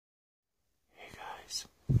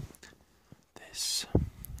This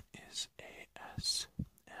is ASMR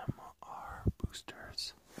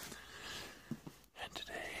Boosters, and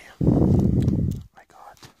today I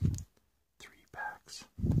got 3 packs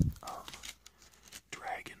of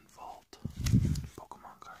Dragon Vault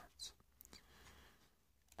Pokemon cards.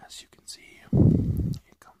 As you can see,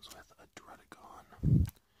 it comes with a Druddigon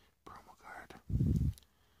promo card.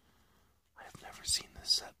 I have never seen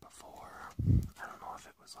this set before. I don't know if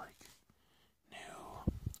it was like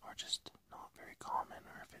new or just not very common,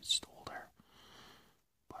 or if it's just older,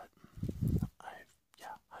 but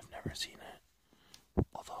I've never seen it,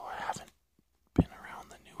 although I haven't been around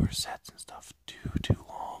the newer sets and stuff too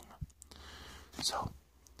long. So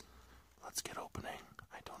let's get opening.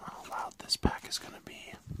 I don't know how loud this pack is going to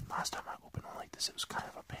be. Last time I opened one like this, it was kind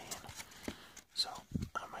of a pain, so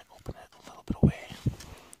I might open it a little bit away.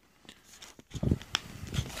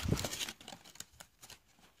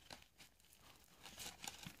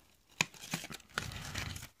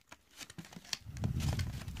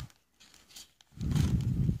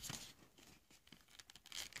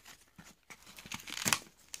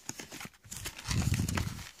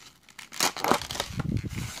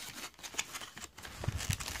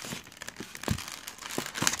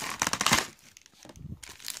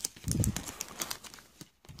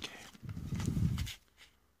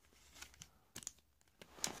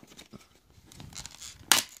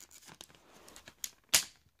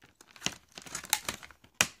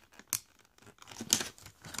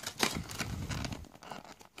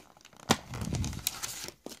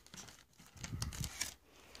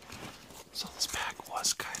 So this pack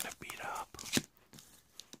was kind of beat up.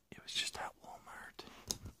 It was just at Walmart,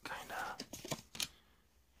 kind of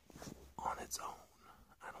on its own.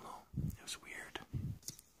 I don't know. It was weird.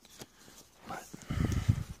 But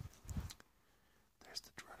there's the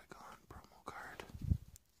Druddigon promo card.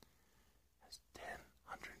 Has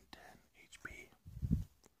 110 HP.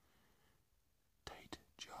 Tight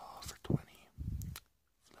jaw for 20.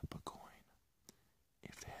 Flip a coin.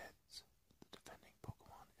 If heads, the defending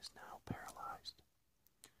Pokemon is now paralyzed.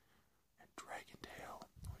 And Dragon Tail,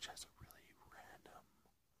 which has a really random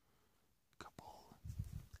couple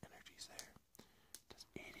energies there, does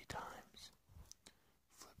 80 times.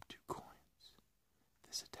 Flip 2 coins.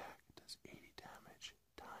 This attack does 80 damage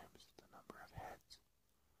times the number of heads.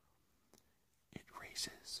 It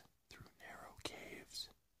races through narrow caves,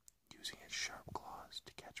 using its sharp claws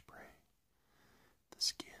to catch prey. The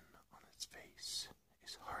skin on its face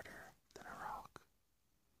is harder than a rock.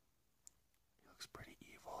 He looks pretty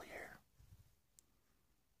evil here,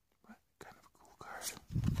 but kind of a cool card. So,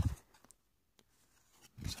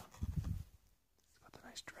 it's got the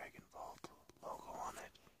nice Dragon Vault logo on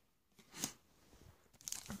it.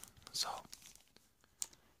 So,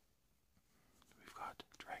 we've got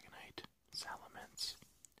Dragonite, Salamence,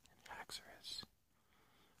 and Haxorus.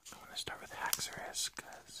 I'm going to start with Haxorus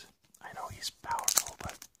because I know he's powerful,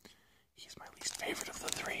 but he's my least favorite of the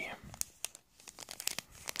 3.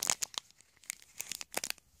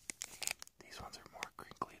 These ones are more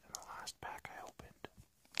crinkly than the last pack I opened.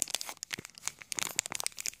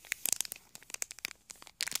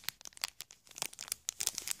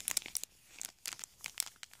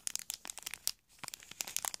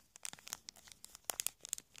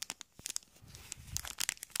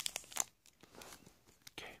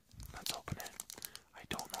 Okay, let's open it. I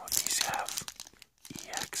don't know if these have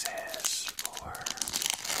EXs or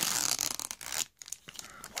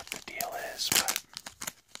what the deal is, but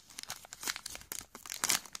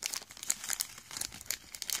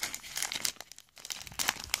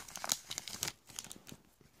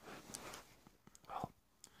well,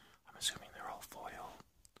 I'm assuming they're all foil.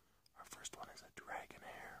 Our first one is a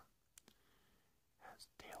Dragonair. Has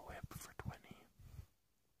Tail Whip for 20.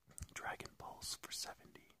 Dragon Pulse for 70.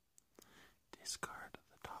 Discard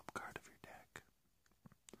the top card of your deck.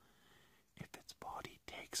 If its body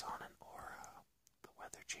takes on an aura, the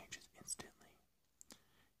weather changes instantly.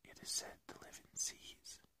 It is said to live in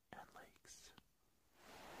seas and lakes.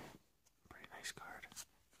 Pretty nice card.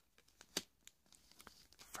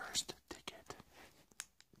 First ticket.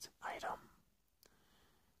 It's an item.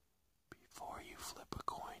 Before you flip a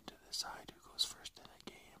coin to decide who goes first in a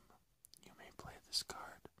game, you may play this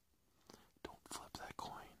card. Don't flip that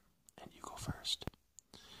coin, and you go first.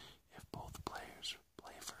 If both players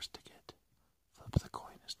play first ticket, flip the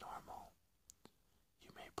coin as normal. You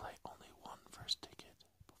may play only one first ticket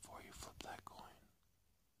before you flip that coin.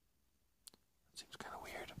 It seems kind of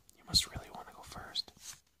weird. You must really want to go first.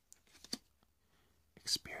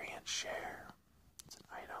 Experience Share. It's an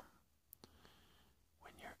item.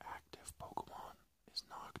 When your active Pokemon is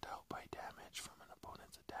knocked out by damage from an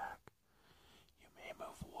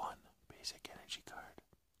basic energy card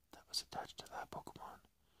that was attached to that Pokemon,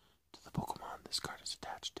 to the Pokemon this card is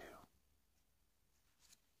attached to.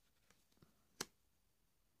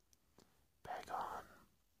 Bagon,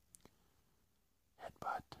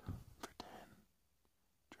 Headbutt for 10,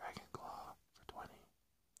 Dragon Claw for 20.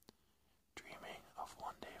 Dreaming of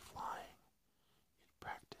one day flying, it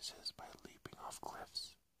practices by leaping off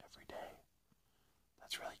cliffs every day.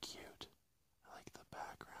 That's really cute. I like the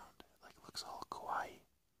background. It looks all kawaii.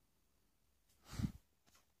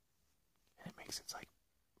 And it makes its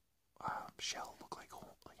shell look like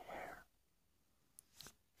hair.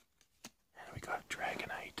 And we got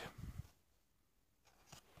Dragonite.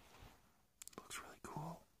 Looks really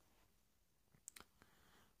cool.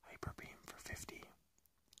 Hyper Beam for 50.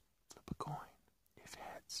 Flip a coin. If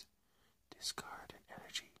heads, discard an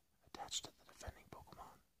energy attached to the defending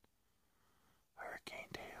Pokemon. Hurricane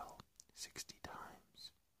Tail 60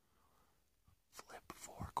 times. Flip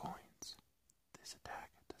 4 coins. This attack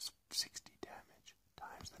does 60 damage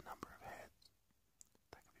times the number of heads.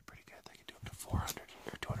 That could be pretty good. That could do up to 400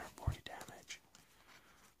 or 240 damage.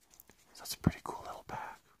 So that's a pretty cool little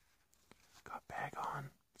pack. Got Bagon,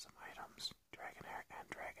 some items, Dragonair and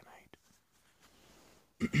Dragonite.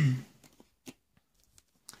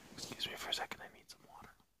 Excuse me for a second, I need some water.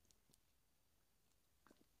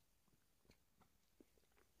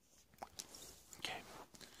 Okay,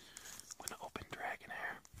 I'm gonna open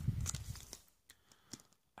Dragonair.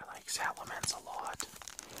 I like Salamence a lot.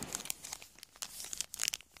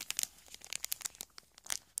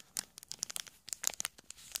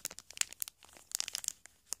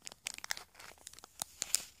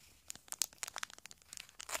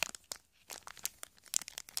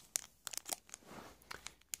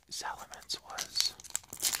 Salamence was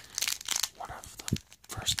one of the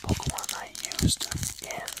first Pokemon I used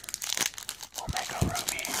in Omega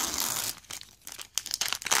Ruby.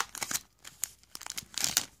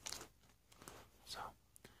 So,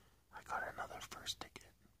 I got another first ticket.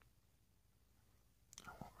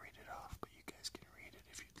 I won't read it off, but you guys can read it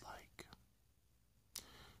if you'd like.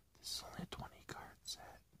 This is only a 20 card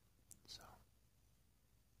set, so...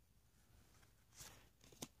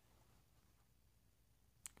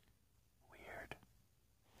 Weird.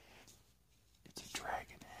 It's a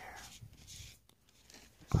Dragonair,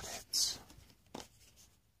 but it's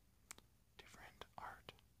different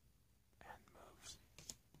art and moves.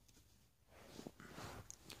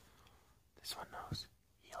 This one knows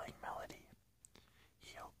Healing Melody.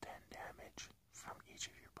 Heal 10 damage from each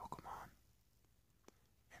of your Pokemon.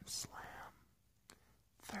 And Slam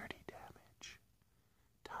 30 damage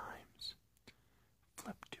times.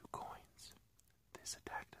 Flip 2 coins. This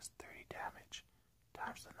attack does 30 damage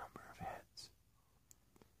times the number of heads.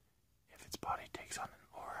 If its body takes on an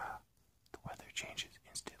aura, the weather changes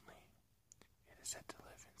instantly. It is said to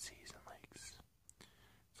live in seas and lakes.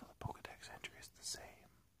 So the Pokedex entry is the same,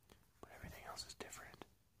 but everything else is different.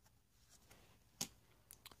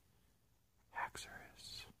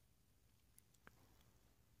 Haxorus.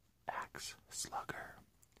 Axe Slugger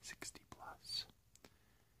 60 plus.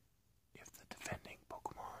 If the defending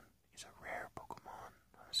Pokemon is a rare Pokemon,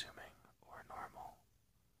 I'm assuming, or normal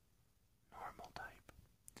type,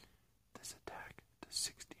 this attack does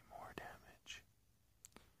 60 more damage.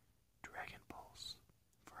 Dragon Pulse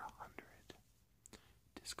for 100.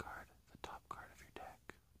 Discard the top card of your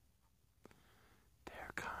deck. They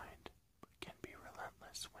are kind, but can be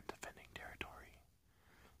relentless when defending territory.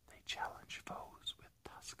 They challenge foes with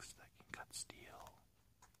tusks that can cut steel.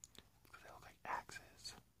 They look like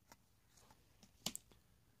axes.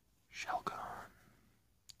 Shelgon.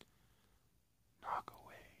 Knock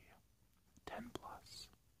away. 10 plus.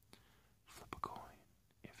 Flip a coin.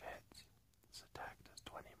 If heads, this attack does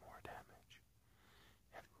 20 more damage.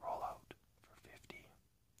 And roll out for 50.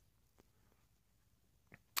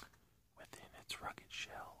 Within its rugged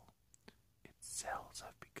shell, its cells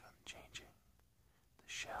have begun changing. The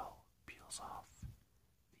shell peels off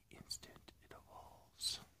the instant it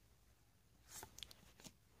evolves.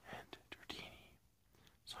 And Dratini.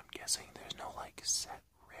 So I'm guessing there's no set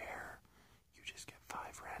rare. You just get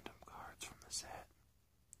 5 random cards from the set.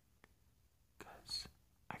 Because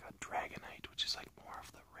I got Dragonite, which is more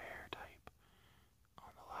of the rare type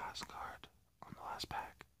on the last card, on the last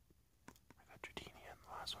pack. I got Dratini in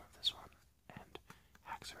the last one of this one. And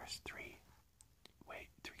Haxorus 3. Wait,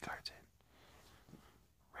 3 cards in.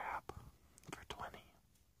 Wrap for 20.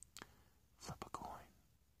 Flip a coin.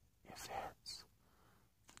 If heads,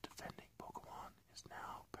 the defending Pokemon is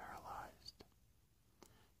now paralyzed.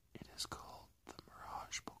 It is called the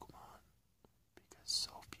Mirage Pokemon because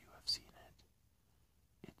so few have seen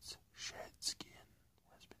it. Its shed skin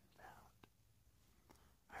has been found.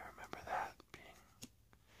 I remember that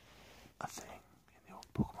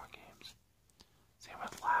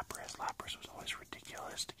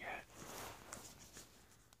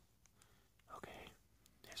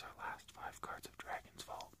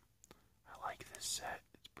this set.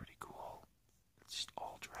 It's pretty cool. It's just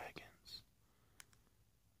all dragons.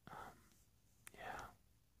 Yeah.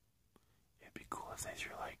 It'd be cool if they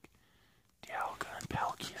threw like Dialga and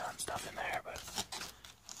Palkia and stuff in there, but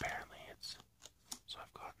apparently it's... So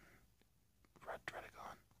I've gotten Red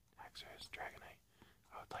Dredagon, Haxorus, Dragonite.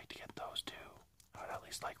 I would like to get those too. I would at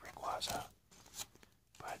least like Rayquaza.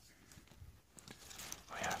 But,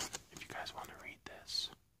 oh yeah, if you guys want to read this,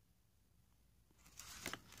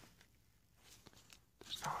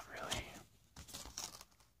 there's not really,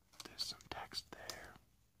 there's some text there.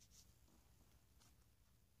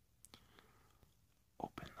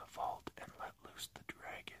 Open the vault and let loose the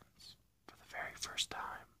dragons for the very first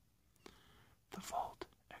time. The vault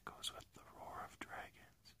echoes with the roar of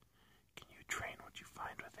dragons. Can you train what you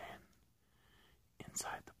find within?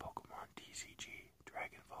 Inside the Pokemon TCG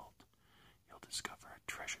Dragon Vault, you'll discover a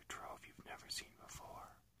treasure trove you've never seen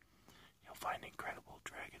before. You'll find incredible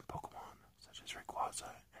dragon Pokemon such as Rayquaza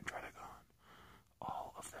and Dredagon,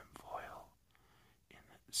 all of them foil, in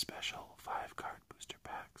special 5-card booster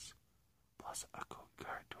packs, plus a code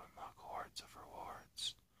card to unlock hordes of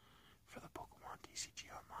rewards for the Pokemon TCG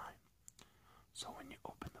Online. So when you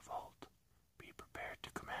open the vault, be prepared to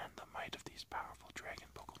command the might of these powerful dragon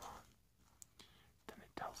Pokemon. Then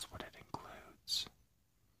it tells what it includes.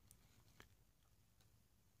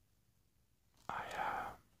 I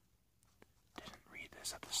didn't read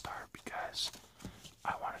this at the start because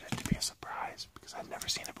I wanted it to be a surprise because I'd never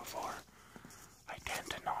seen it before. I tend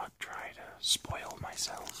to not try to spoil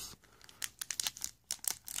myself.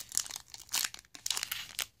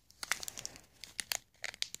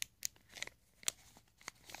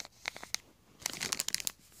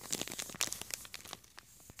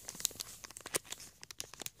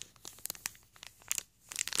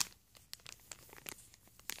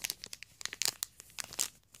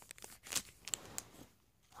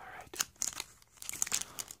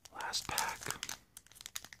 Last pack.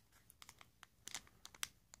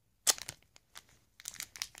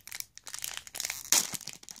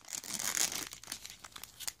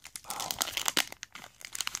 Oh,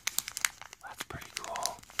 that's pretty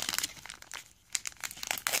cool.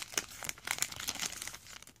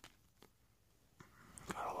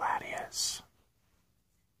 Got a Latias.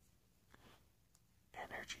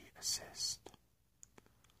 Energy Assist.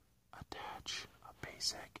 Attach a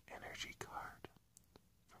basic energy card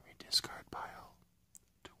from your discard pile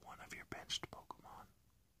to one of your benched Pokemon.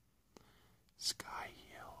 Sky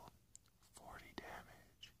Heal, 40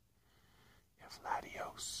 damage. If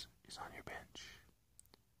Latios is on your bench,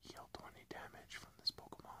 heal 20 damage from this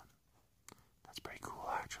Pokemon. That's pretty cool,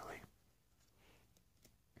 actually.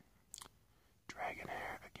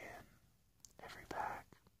 Dragonair again, every pack.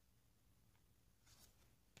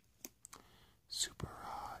 Super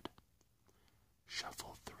Rod.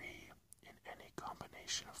 Shuffle 3 in any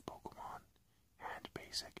combination of Pokemon and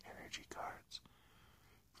basic energy cards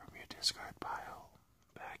from your discard pile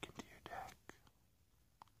back into your deck.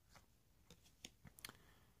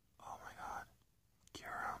 Oh my god.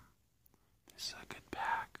 Kyurem. This is a good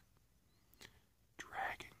pack.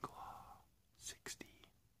 Dragon Claw, 60.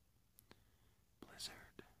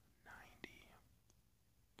 Blizzard, 90.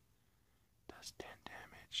 Does 10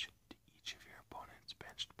 damage to each of your opponent's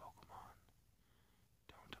benched Pokemon.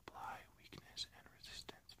 Don't apply weakness and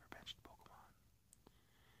resistance for benched Pokemon.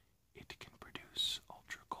 It can produce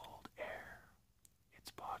ultra cold air.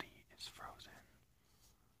 Its body is frozen.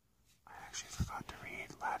 I actually forgot to read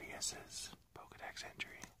Latias's Pokedex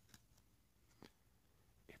entry.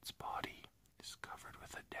 Its body is covered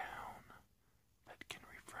with a down that can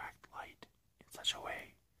refract light in such a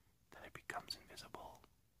way that it becomes invisible.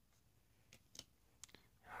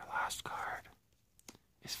 And our last card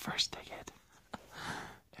is First Ticket.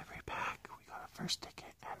 Every pack we got a First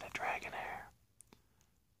Ticket and a Dragonair.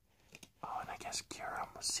 Oh, and I guess Kyurem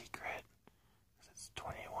was secret because it's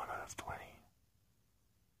 21 out of 20.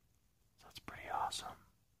 So that's pretty awesome.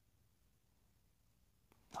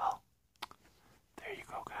 Well, there you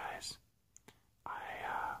go, guys.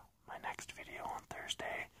 My next video on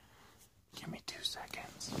Thursday. Give me 2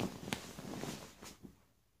 seconds.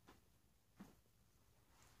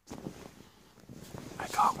 I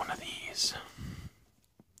got one of these.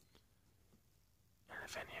 And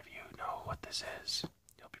if any of you know what this is,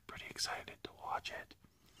 you'll be pretty excited to watch it.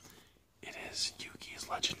 It is Yugi's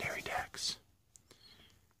Legendary Dex.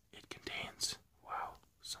 It contains, wow,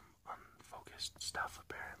 some unfocused stuff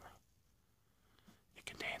apparently. It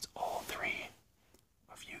contains all 3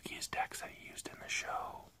 of Yugi's decks that he used in the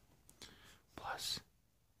show. Plus,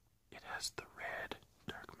 it has the red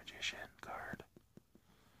Dark Magician card,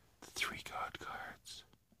 the 3 God cards,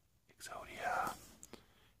 Exodia,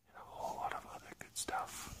 and a whole lot of other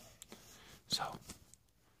So,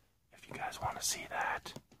 if you guys want to see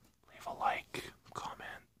that, leave a like,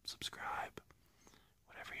 comment, subscribe,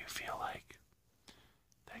 whatever you feel like.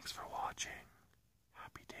 Thanks for watching.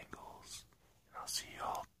 Happy tingles. And I'll see you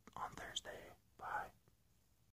all on Thursday.